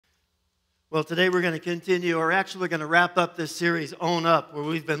Well, today we're going to continue, or actually we're going to wrap up this series, Own Up, where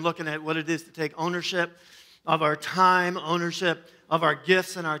we've been looking at what it is to take ownership of our time, ownership of our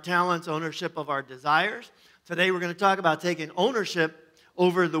gifts and our talents, ownership of our desires. Today we're going to talk about taking ownership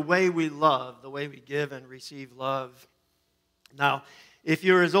over the way we love, the way we give and receive love. Now, if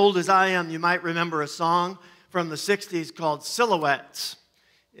you're as old as I am, you might remember a song from the 60s called Silhouettes.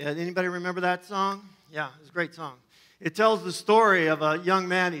 Anybody remember that song? Yeah, it's a great song. It tells the story of a young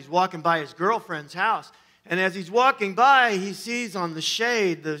man. He's walking by his girlfriend's house. And as he's walking by, he sees on the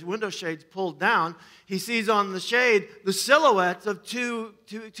shade, the window shade's pulled down, he sees on the shade the silhouettes of two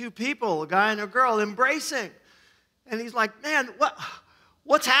people, a guy and a girl, embracing. And he's like, man,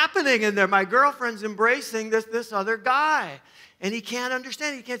 what's happening in there? My girlfriend's embracing this other guy. And he can't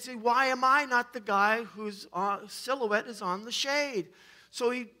understand. He can't say, why am I not the guy whose silhouette is on the shade?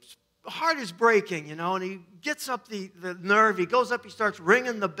 So his heart is breaking, and he gets up the nerve. He goes up, he starts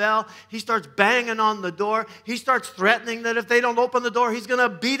ringing the bell. He starts banging on the door. He starts threatening that if they don't open the door, he's going to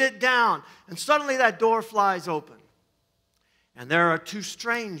beat it down. And suddenly that door flies open. And there are two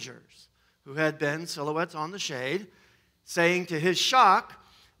strangers who had been silhouettes on the shade, saying to his shock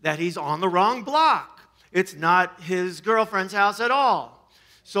that he's on the wrong block. It's not his girlfriend's house at all.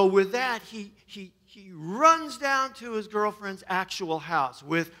 So with that, he runs down to his girlfriend's actual house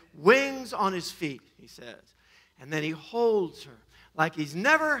with wings on his feet, he says. And then he holds her like he's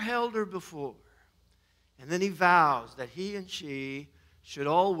never held her before. And then he vows that he and she should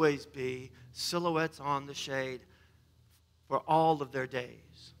always be silhouettes on the shade for all of their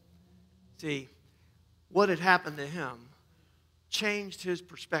days. See, what had happened to him changed his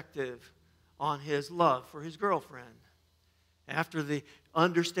perspective on his love for his girlfriend. After the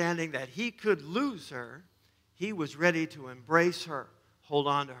understanding that he could lose her, he was ready to embrace her, hold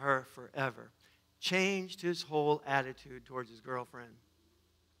on to her forever. Changed his whole attitude towards his girlfriend.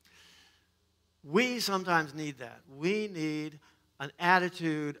 We sometimes need that. We need an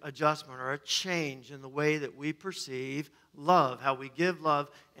attitude adjustment or a change in the way that we perceive love, how we give love,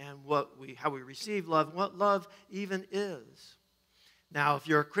 and how we receive love, and what love even is. Now, if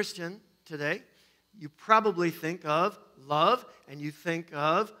you're a Christian today, you probably think of love and you think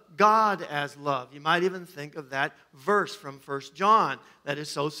of God as love. You might even think of that verse from 1 John that is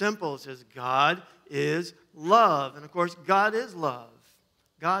so simple. It says, God is love. And of course, God is love.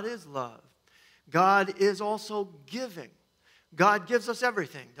 God is love. God is also giving. God gives us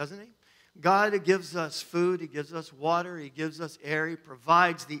everything, doesn't He? God gives us food. He gives us water. He gives us air. He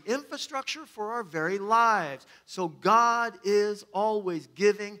provides the infrastructure for our very lives. So God is always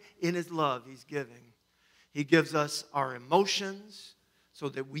giving in His love. He's giving. He gives us our emotions so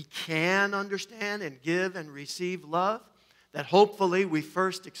that we can understand and give and receive love that hopefully we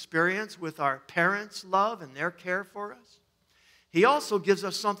first experience with our parents' love and their care for us. He also gives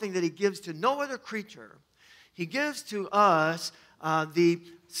us something that He gives to no other creature. He gives to us the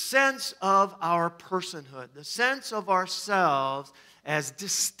sense of our personhood, the sense of ourselves as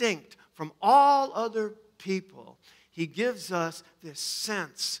distinct from all other people. He gives us this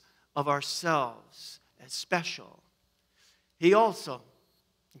sense of ourselves as special. He also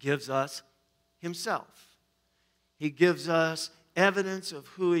gives us Himself. He gives us evidence of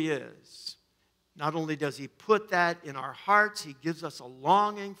who He is. Not only does He put that in our hearts, He gives us a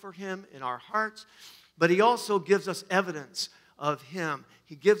longing for Him in our hearts, but He also gives us evidence of Him.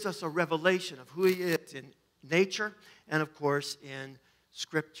 He gives us a revelation of who He is in nature and, of course, in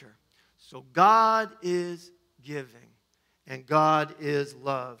Scripture. So God is giving, and God is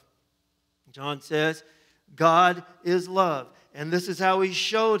love. John says, God is love. And this is how He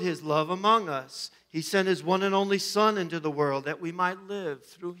showed His love among us. He sent His one and only Son into the world that we might live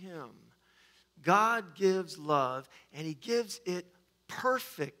through Him. God gives love, and He gives it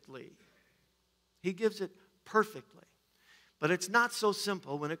perfectly. He gives it perfectly. But it's not so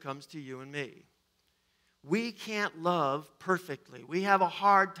simple when it comes to you and me. We can't love perfectly. We have a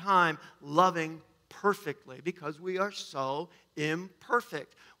hard time loving perfectly because we are so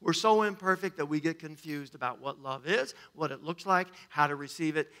imperfect. We're so imperfect that we get confused about what love is, what it looks like, how to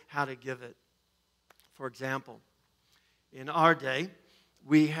receive it, how to give it. For example, in our day,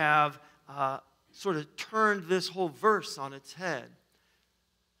 we have sort of turned this whole verse on its head.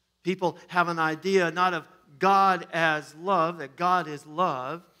 People have an idea not of God as love, that God is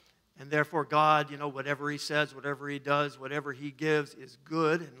love, and therefore God, whatever He says, whatever He does, whatever He gives is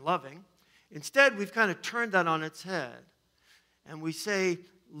good and loving. Instead, we've kind of turned that on its head. And we say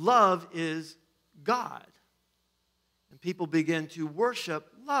love is God. And people begin to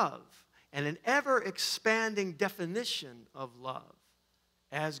worship love and an ever-expanding definition of love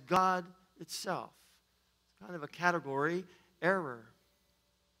as God itself. It's kind of a category error.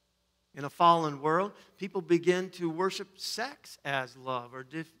 In a fallen world, people begin to worship sex as love or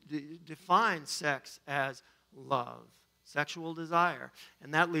define sex as love, sexual desire.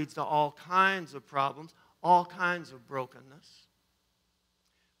 And that leads to all kinds of problems, all kinds of brokenness.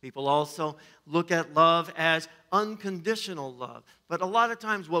 People also look at love as unconditional love. But a lot of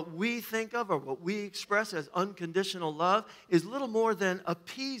times what we think of or what we express as unconditional love is little more than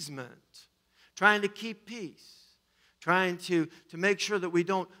appeasement, trying to keep peace, trying to make sure that we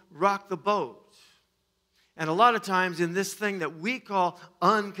don't rock the boat. And a lot of times in this thing that we call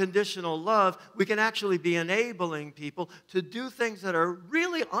unconditional love, we can actually be enabling people to do things that are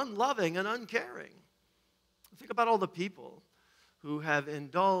really unloving and uncaring. Think about all the people who have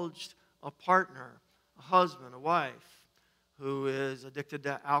indulged a partner, a husband, a wife, who is addicted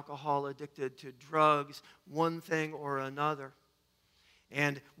to alcohol, addicted to drugs, one thing or another.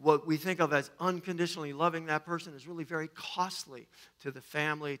 And what we think of as unconditionally loving that person is really very costly to the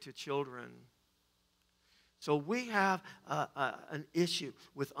family, to children. So we have an issue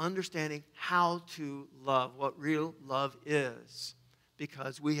with understanding how to love, what real love is,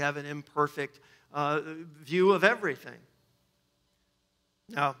 because we have an imperfect view of everything.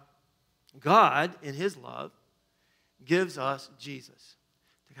 Now, God, in His love, gives us Jesus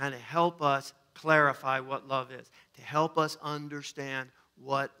to kind of help us clarify what love is, to help us understand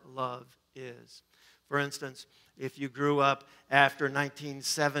what love is. For instance, if you grew up after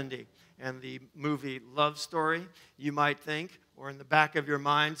 1970 and the movie Love Story, you might think, or in the back of your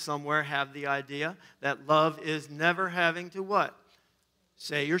mind somewhere have the idea that love is never having to what?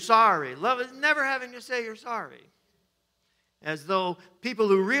 Say you're sorry. Love is never having to say you're sorry. As though people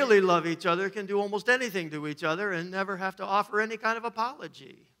who really love each other can do almost anything to each other and never have to offer any kind of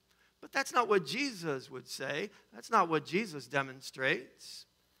apology. But that's not what Jesus would say. That's not what Jesus demonstrates.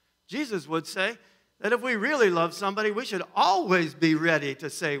 Jesus would say that if we really love somebody, we should always be ready to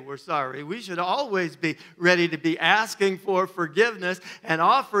say we're sorry. We should always be ready to be asking for forgiveness and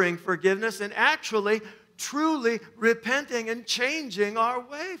offering forgiveness and actually, truly repenting and changing our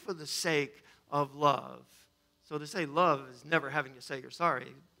way for the sake of love. So to say love is never having to say you're sorry,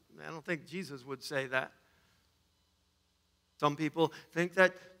 I don't think Jesus would say that. Some people think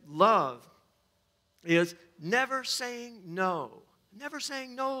that love is never saying no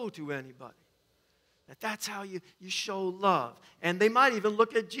to anybody. That's how you show love. And they might even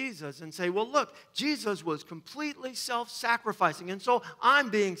look at Jesus and say, well, look, Jesus was completely self-sacrificing, and so I'm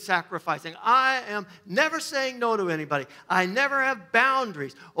being sacrificing. I am never saying no to anybody. I never have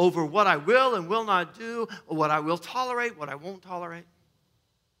boundaries over what I will and will not do, or what I will tolerate, what I won't tolerate.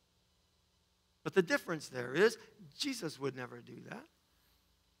 But the difference there is Jesus would never do that.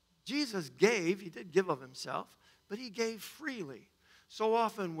 Jesus gave, He did give of Himself, but He gave freely. So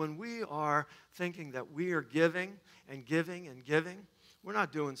often when we are thinking that we are giving and giving and giving, we're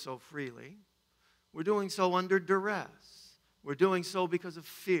not doing so freely. We're doing so under duress. We're doing so because of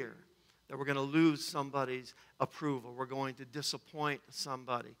fear that we're going to lose somebody's approval. We're going to disappoint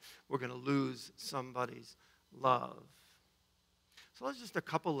somebody. We're going to lose somebody's love. So that's just a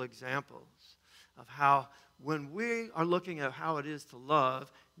couple examples of how when we are looking at how it is to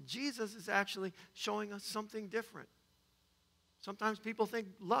love, Jesus is actually showing us something different. Sometimes people think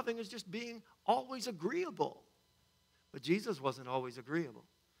loving is just being always agreeable. But Jesus wasn't always agreeable.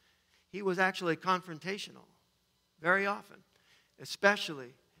 He was actually confrontational very often,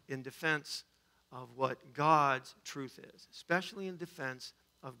 especially in defense of what God's truth is, especially in defense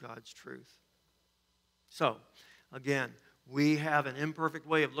of God's truth. So, again, we have an imperfect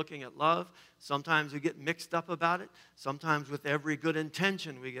way of looking at love. Sometimes we get mixed up about it. Sometimes with every good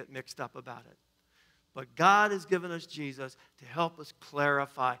intention we get mixed up about it. But God has given us Jesus to help us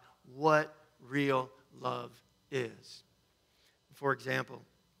clarify what real love is. For example,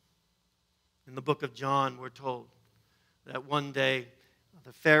 in the book of John, we're told that one day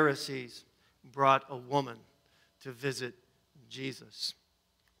the Pharisees brought a woman to visit Jesus.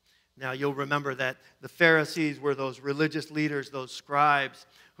 Now, you'll remember that the Pharisees were those religious leaders, those scribes,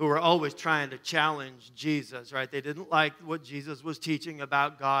 who were always trying to challenge Jesus, right? They didn't like what Jesus was teaching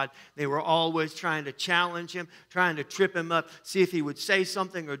about God. They were always trying to challenge Him, trying to trip Him up, see if He would say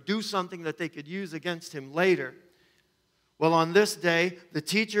something or do something that they could use against Him later. Well, on this day, the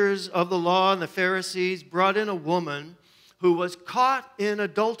teachers of the law and the Pharisees brought in a woman who was caught in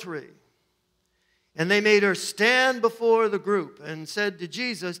adultery. And they made her stand before the group and said to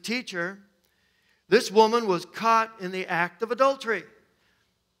Jesus, "Teacher, this woman was caught in the act of adultery.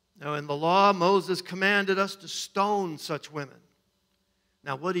 Now, in the law, Moses commanded us to stone such women.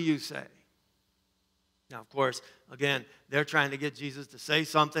 Now, what do you say?" Now, of course, again, they're trying to get Jesus to say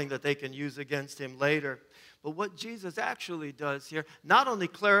something that they can use against Him later. But what Jesus actually does here not only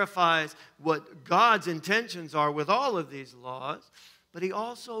clarifies what God's intentions are with all of these laws, but he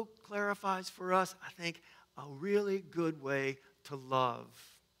also clarifies for us, I think, a really good way to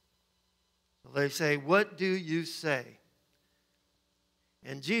love. So they say, "What do you say?"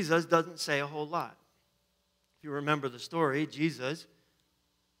 And Jesus doesn't say a whole lot. If you remember the story, Jesus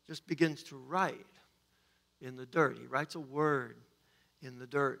just begins to write in the dirt. He writes a word in the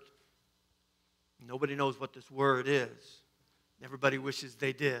dirt. Nobody knows what this word is. Everybody wishes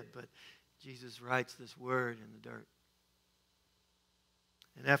they did, but Jesus writes this word in the dirt.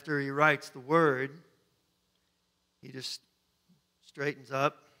 And after he writes the word, he just straightens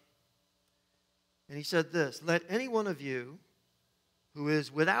up. And he said this, "Let any one of you who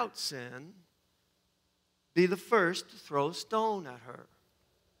is without sin be the first to throw a stone at her."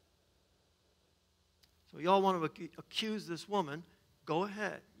 So y'all want to accuse this woman, go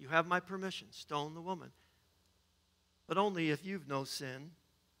ahead. You have my permission. Stone the woman. But only if you've no sin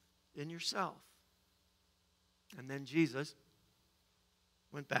in yourself. And then Jesus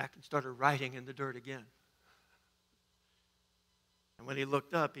went back and started writing in the dirt again. And when he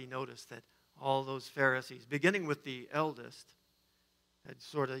looked up, he noticed that all those Pharisees, beginning with the eldest, had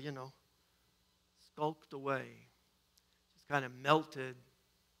sort of, skulked away, just kind of melted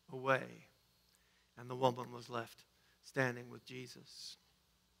away. And the woman was left standing with Jesus.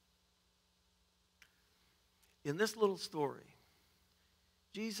 In this little story,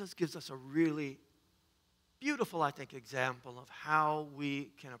 Jesus gives us a really beautiful, I think, example of how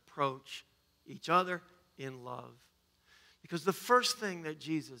we can approach each other in love. Because the first thing that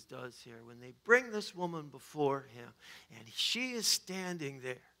Jesus does here, when they bring this woman before him, and she is standing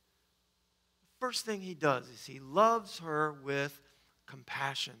there, the first thing he does is he loves her with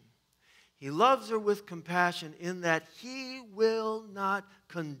compassion. He loves her with compassion in that he will not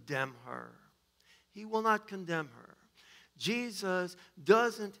condemn her. He will not condemn her. Jesus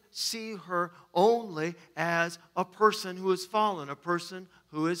doesn't see her only as a person who has fallen, a person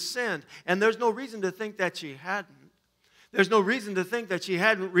who has sinned. And there's no reason to think that she hadn't. There's no reason to think that she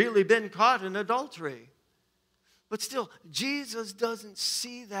hadn't really been caught in adultery. But still, Jesus doesn't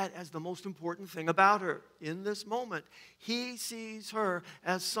see that as the most important thing about her in this moment. He sees her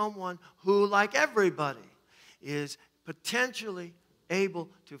as someone who, like everybody, is potentially able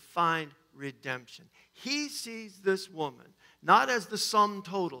to find redemption. He sees this woman not as the sum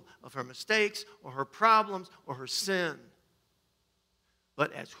total of her mistakes or her problems or her sin,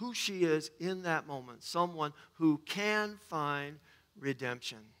 but as who she is in that moment, someone who can find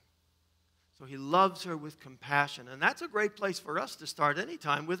redemption. So he loves her with compassion. And that's a great place for us to start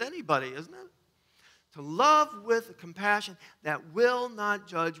anytime with anybody, isn't it? To love with compassion that will not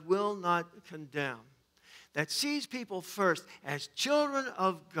judge, will not condemn. That sees people first as children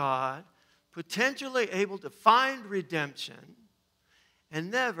of God, potentially able to find redemption,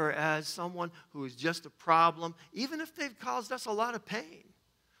 and never as someone who is just a problem, even if they've caused us a lot of pain.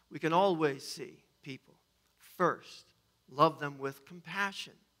 We can always see people first, love them with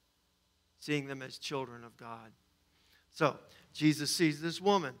compassion, seeing them as children of God. So, Jesus sees this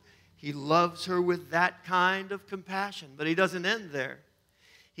woman. He loves her with that kind of compassion, but he doesn't end there.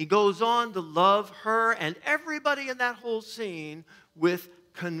 He goes on to love her and everybody in that whole scene with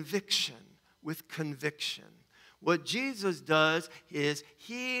conviction, with conviction. What Jesus does is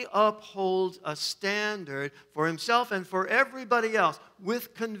he upholds a standard for himself and for everybody else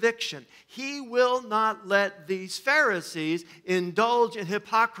with conviction. He will not let these Pharisees indulge in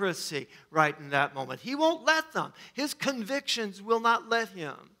hypocrisy right in that moment. He won't let them. His convictions will not let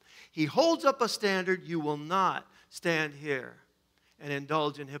him. He holds up a standard. You will not stand here and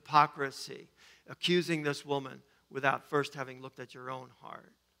indulge in hypocrisy, accusing this woman without first having looked at your own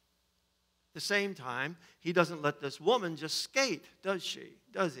heart. At the same time, he doesn't let this woman just skate, does she?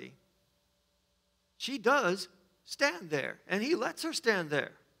 Does he? She does stand there, and he lets her stand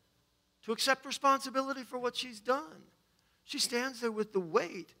there to accept responsibility for what she's done. She stands there with the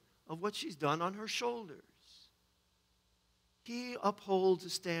weight of what she's done on her shoulders. He upholds a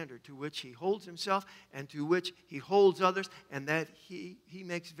standard to which he holds himself and to which he holds others, and that he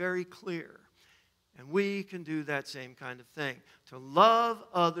makes very clear. And we can do that same kind of thing. To love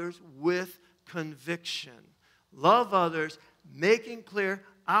others with conviction. Love others, making clear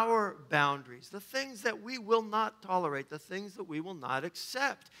our boundaries. The things that we will not tolerate. The things that we will not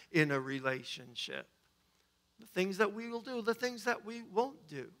accept in a relationship. The things that we will do. The things that we won't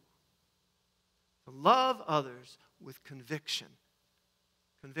do. To love others with conviction.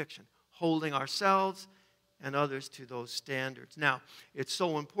 Conviction. Holding ourselves and others to those standards. Now, it's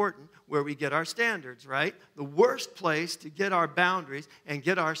so important where we get our standards, right? The worst place to get our boundaries and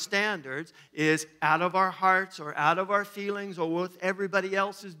get our standards is out of our hearts or out of our feelings or what everybody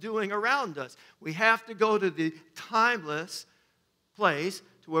else is doing around us. We have to go to the timeless place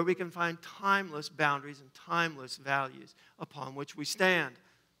to where we can find timeless boundaries and timeless values upon which we stand.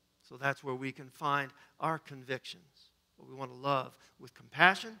 So that's where we can find our convictions. But we want to love with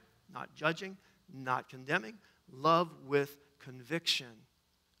compassion, not judging, not condemning. Love with conviction,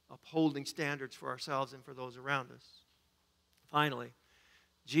 upholding standards for ourselves and for those around us. Finally,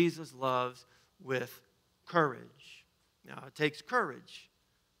 Jesus loves with courage. Now, it takes courage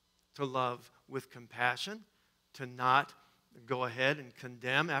to love with compassion, to not go ahead and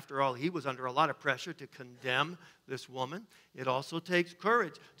condemn. After all, he was under a lot of pressure to condemn this woman. It also takes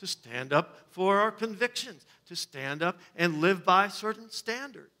courage to stand up for our convictions, to stand up and live by certain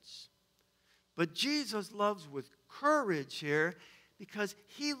standards. But Jesus loves with courage here because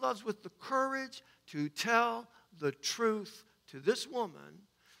he loves with the courage to tell the truth to this woman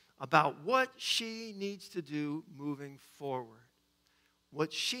about what she needs to do moving forward,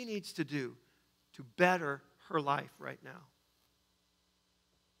 what she needs to do to better her life right now.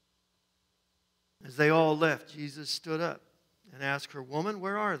 As they all left, Jesus stood up and asked her, "Woman,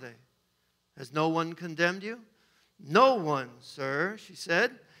 where are they? Has no one condemned you?" "No one, sir," she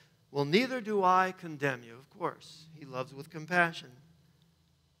said. "Well, neither do I condemn you." Of course, he loves with compassion.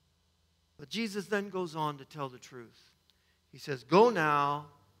 But Jesus then goes on to tell the truth. He says, "Go now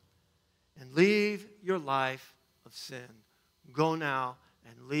and leave your life of sin." Go now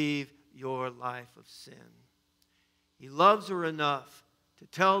and leave your life of sin. He loves her enough to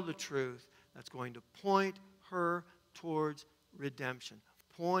tell the truth that's going to point her towards redemption,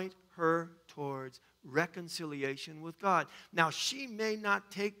 point her towards reconciliation with God. Now, she may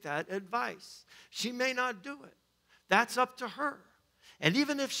not take that advice. She may not do it. That's up to her. And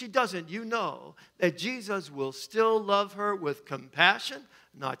even if she doesn't, you know that Jesus will still love her with compassion,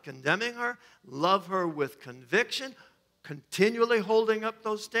 not condemning her, love her with conviction, continually holding up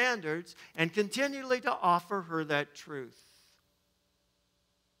those standards, and continually to offer her that truth.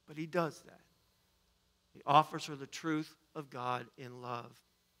 But he does that. He offers her the truth of God in love.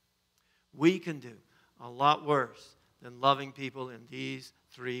 We can do a lot worse than loving people in these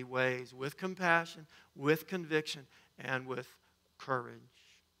three ways: with compassion, with conviction, and with courage.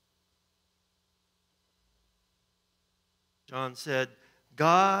 John said,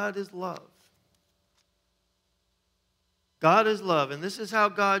 God is love. God is love, and this is how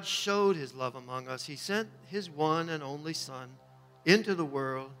God showed his love among us. He sent his one and only Son into the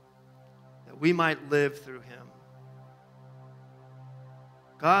world that we might live through him.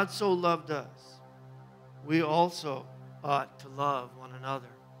 God so loved us, we also ought to love one another.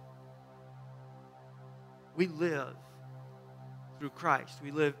 We live through Christ.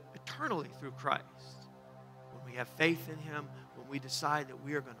 We live eternally through Christ. When we have faith in him, when we decide that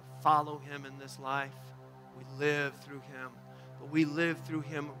we are going to follow him in this life, we live through him. But we live through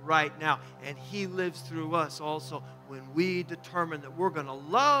him right now. And he lives through us also when we determine that we're going to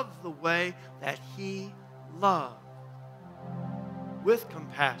love the way that he loved. With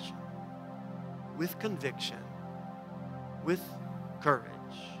compassion, with conviction, with courage.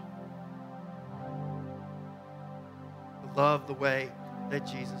 Love the way that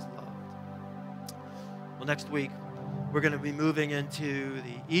Jesus loved. Well, next week, we're going to be moving into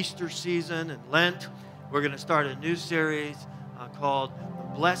the Easter season and Lent. We're going to start a new series called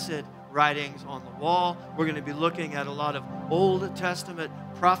The Blessed Writings on the Wall. We're going to be looking at a lot of Old Testament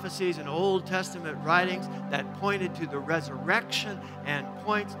prophecies and Old Testament writings that pointed to the resurrection and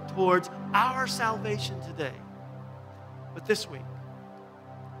point towards our salvation today. But this week,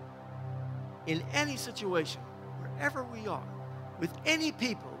 in any situation, wherever we are, with any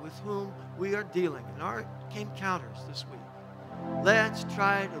people with whom we are dealing in our encounters this week, let's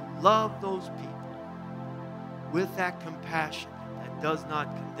try to love those people with that compassion that does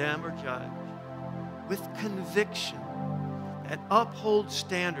not condemn or judge, with conviction that upholds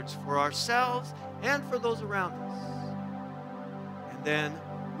standards for ourselves and for those around us, and then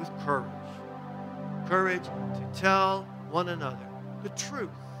with courage. Courage to tell one another the truth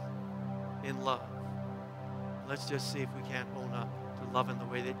in love. Let's just see if we can't own up to loving the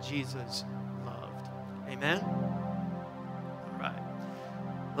way that Jesus loved. Amen? All right.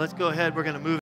 Let's go ahead. We're going to move